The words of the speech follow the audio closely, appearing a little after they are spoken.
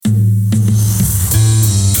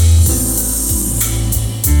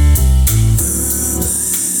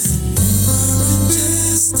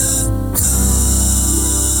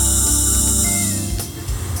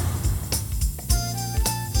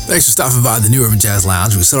Thanks for stopping by the New Urban Jazz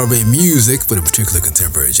Lounge. We celebrate music, but in particular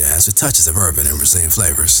contemporary jazz with touches of urban and Brazilian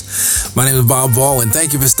flavors. My name is Bob Ball, and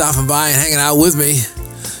thank you for stopping by and hanging out with me.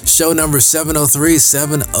 Show number 703.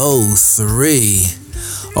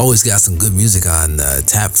 Always got some good music on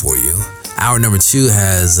tap for you. Hour number 2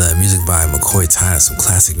 has music by McCoy, Tyner, some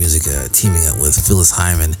classic music teaming up with Phyllis,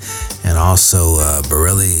 Hyman, and also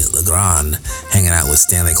Birele, Legrene, hanging out with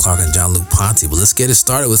Stanley, Clarke, and Jean-Luc Ponty. But let's get it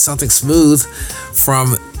started with something smooth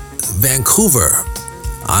from Vancouver.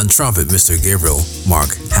 On trumpet, Mr. Gabriel Mark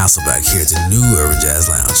Hasselbach here at the New Urban Jazz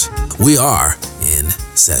Lounge. We are in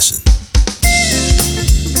session.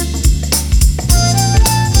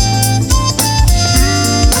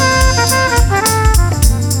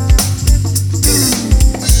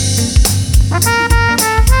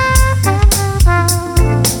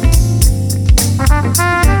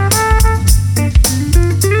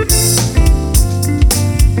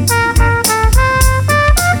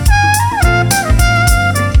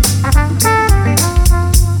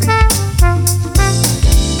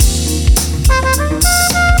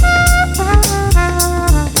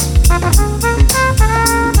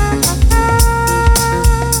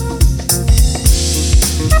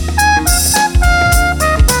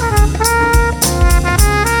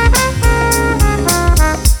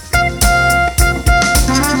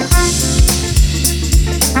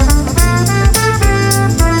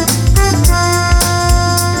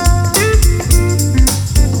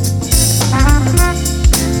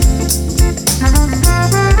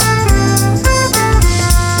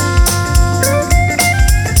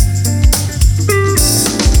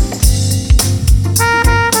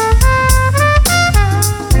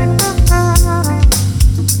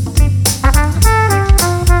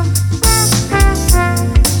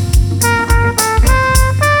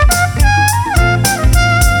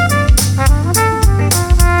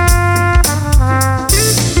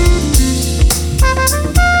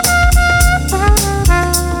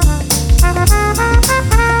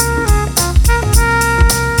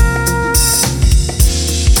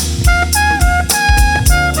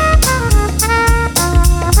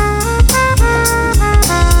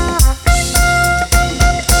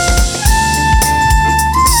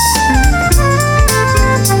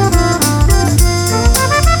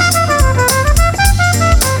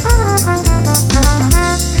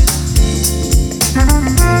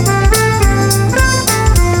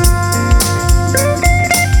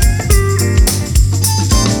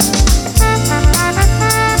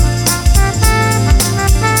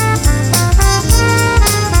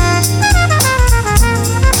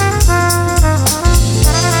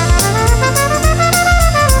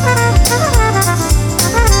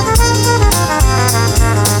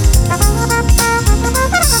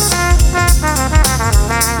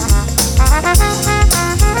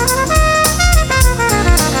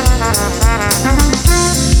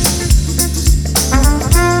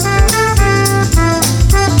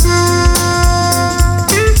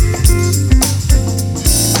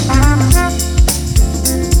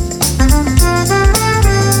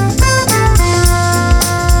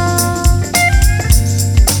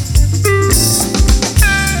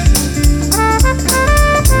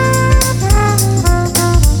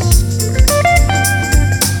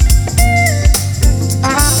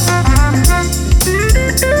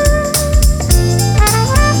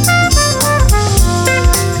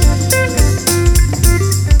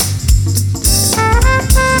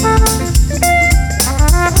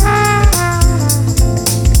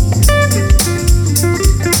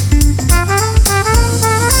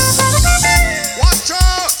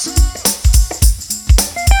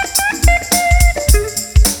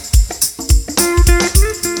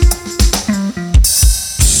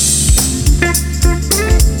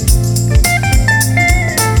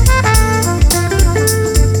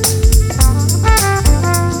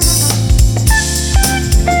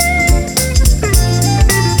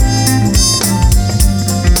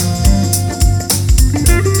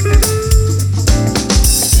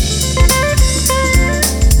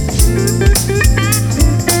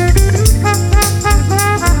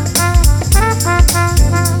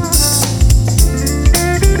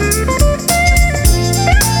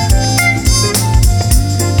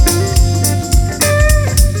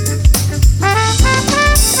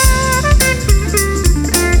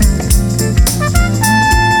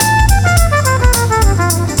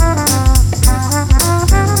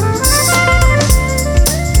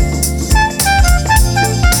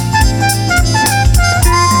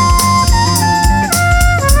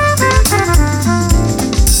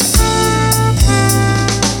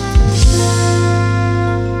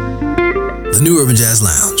 the New Urban Jazz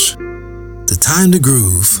Lounge. The time to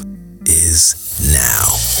groove is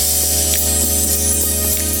now.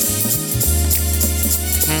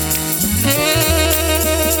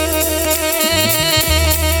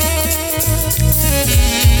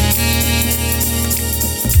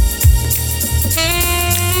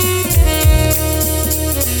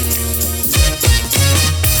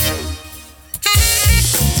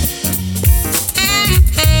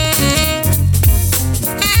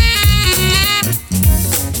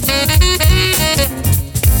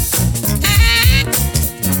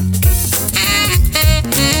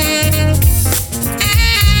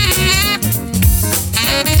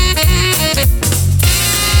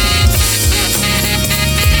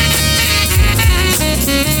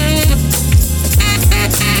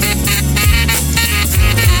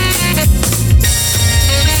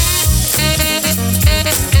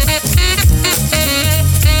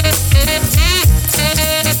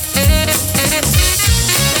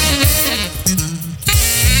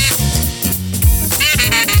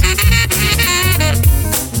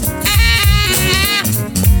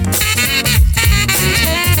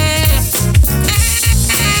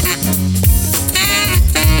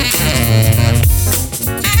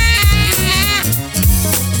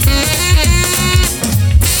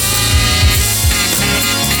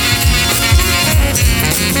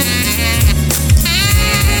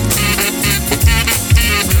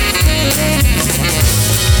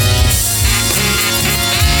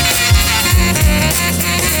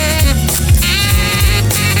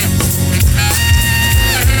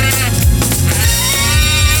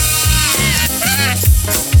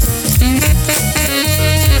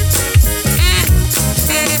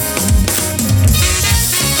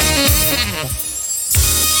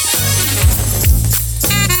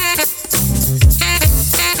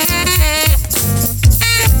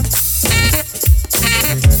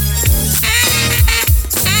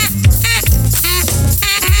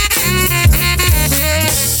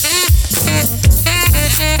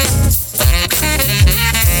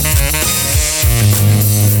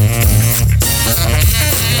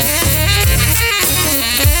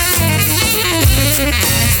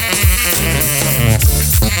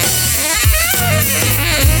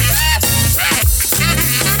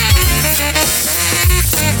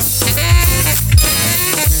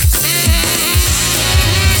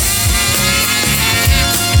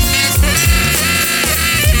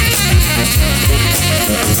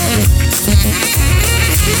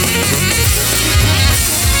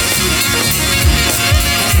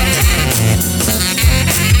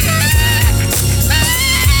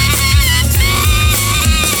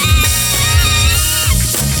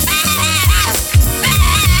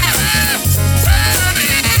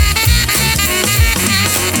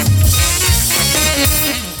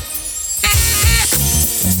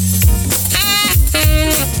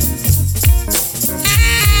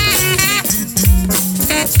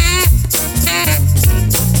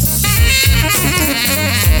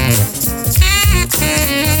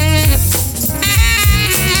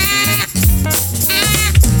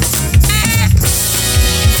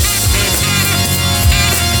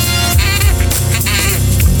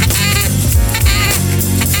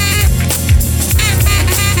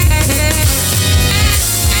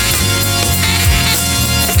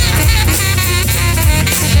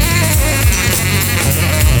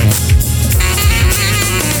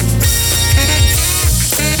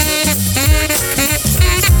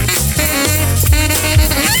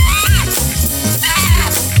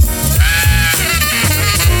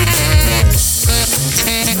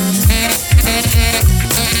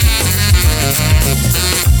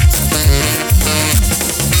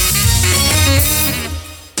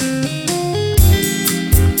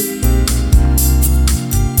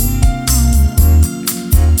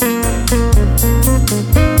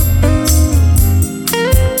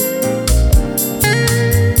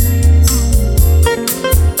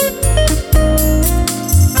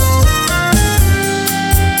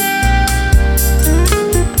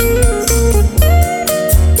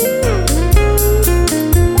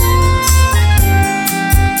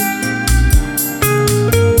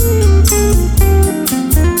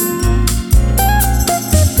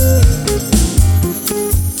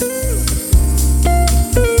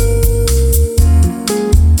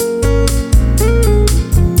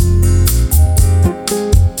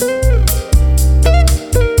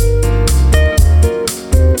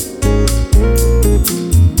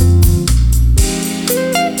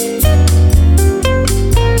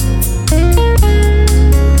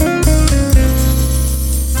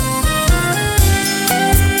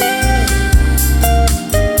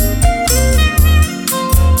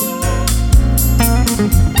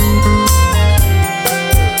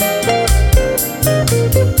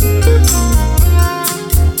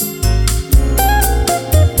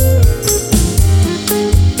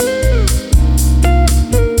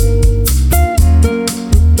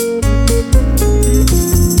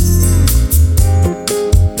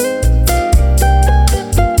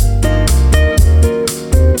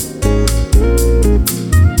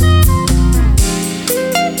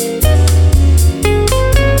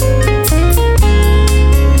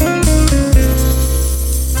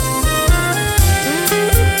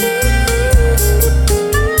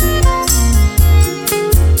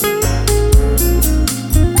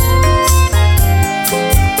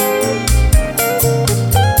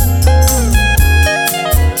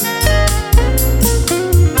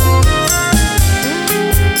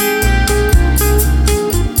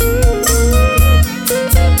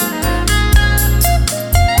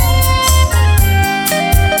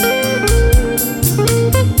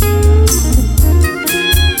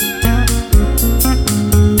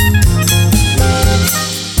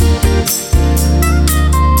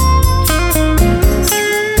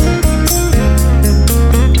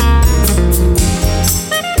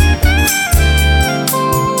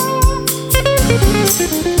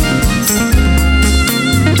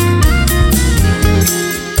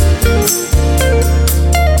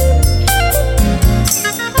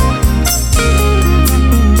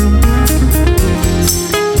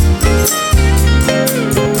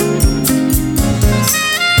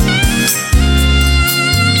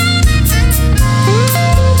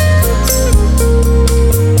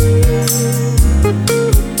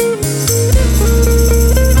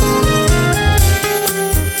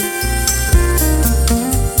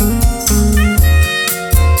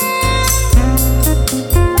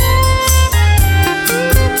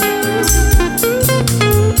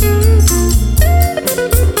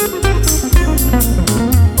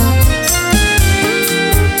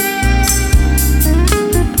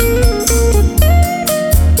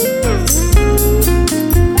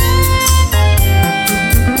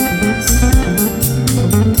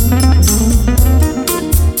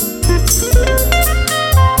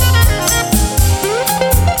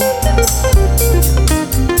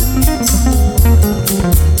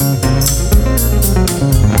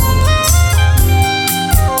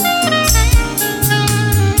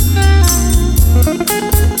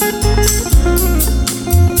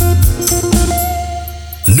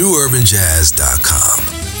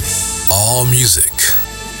 All music,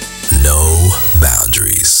 no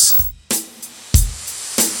boundaries.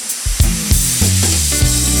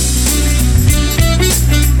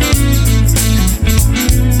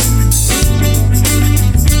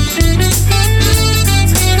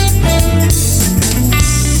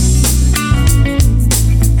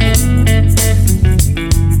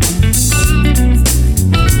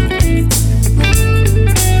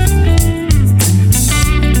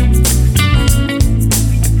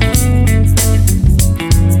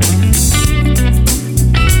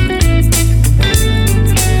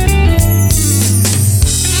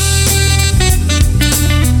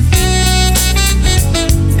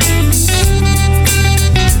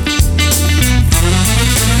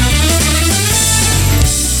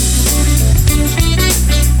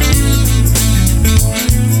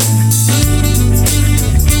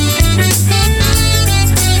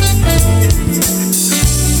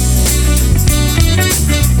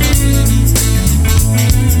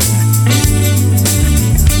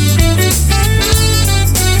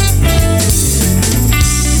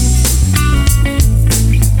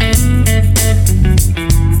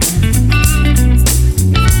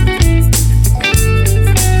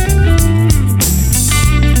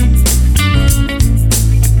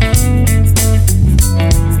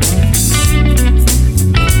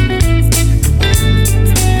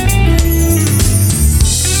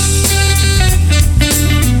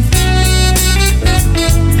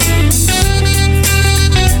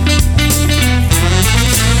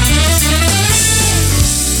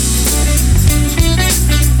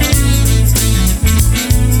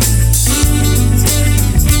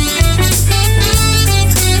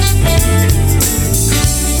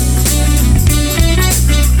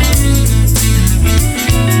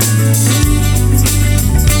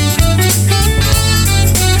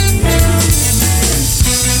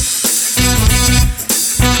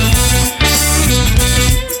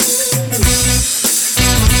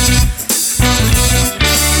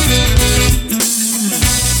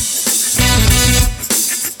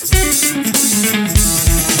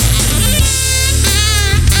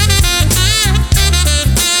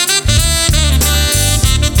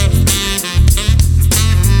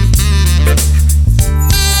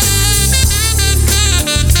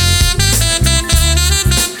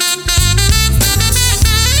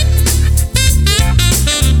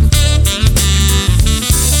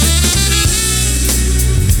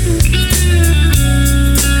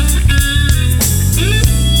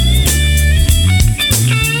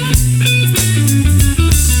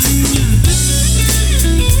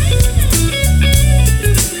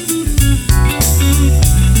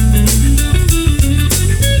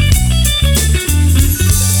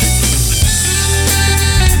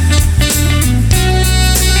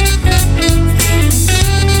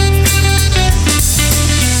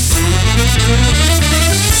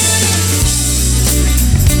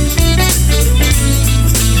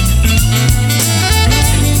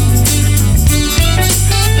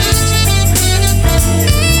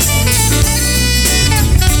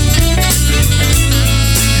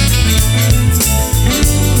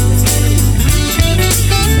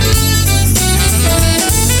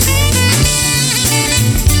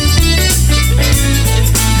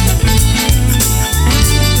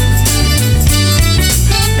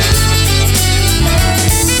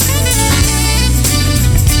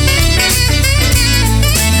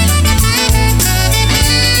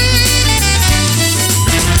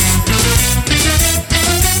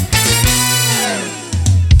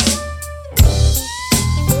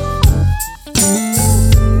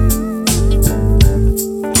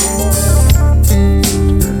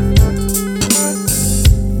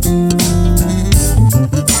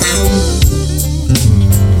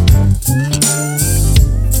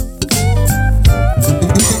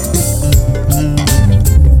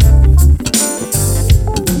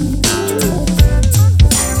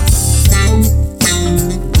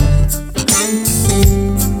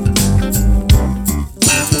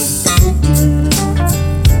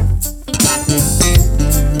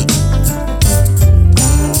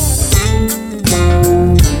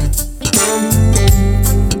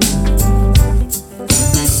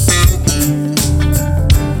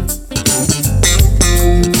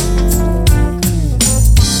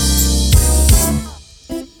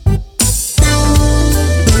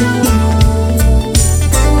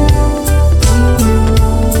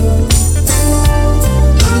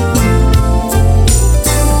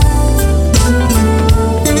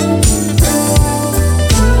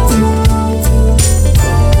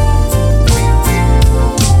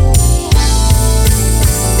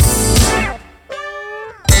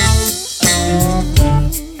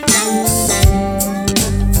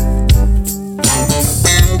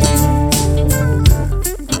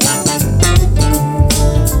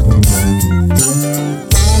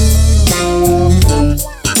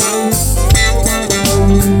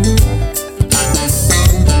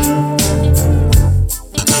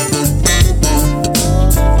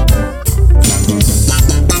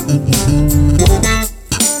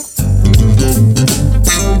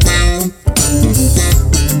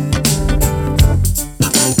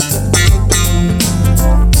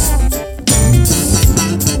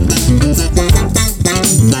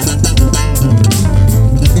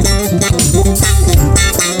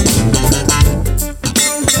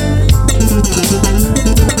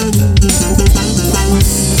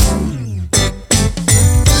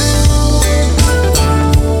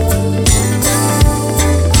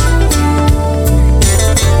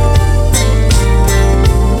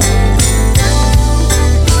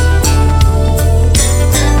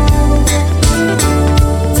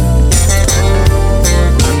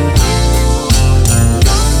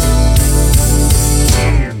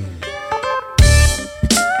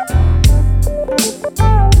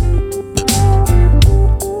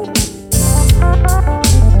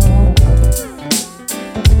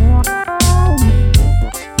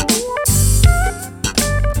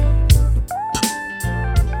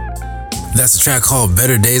 That's a track called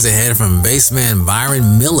Better Days Ahead from bassman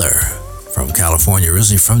Byron Miller from California,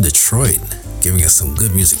 originally from Detroit, giving us some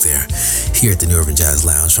good music there here at the New Urban Jazz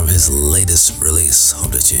Lounge from his latest release. Hope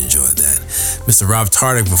that you enjoyed that. Mr. Rob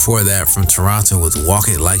Tardik before that from Toronto with Walk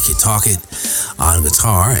It Like You Talk It on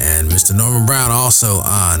guitar, and Mr. Norman Brown also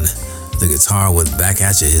on the guitar with Back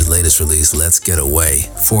At You, his latest release, Let's Get Away,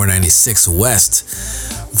 496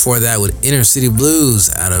 West. Before that with Inner City Blues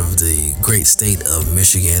out of the great state of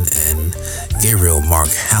Michigan, and Gabriel Mark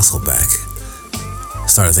Hasselbach.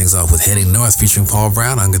 Started things off with Heading North featuring Paul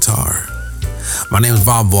Brown on guitar. My name is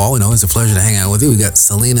Bob Ball. It's a pleasure to hang out with you. We got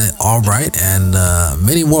Selina, Albright, and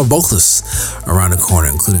many more vocalists around the corner,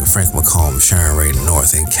 including Frank McComb, Sharon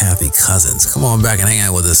North, and Kathy Kosins. Come on back and hang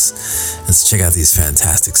out with us. Let's check out these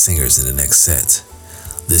fantastic singers in the next set.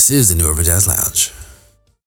 This is the New Urban Jazz Lounge.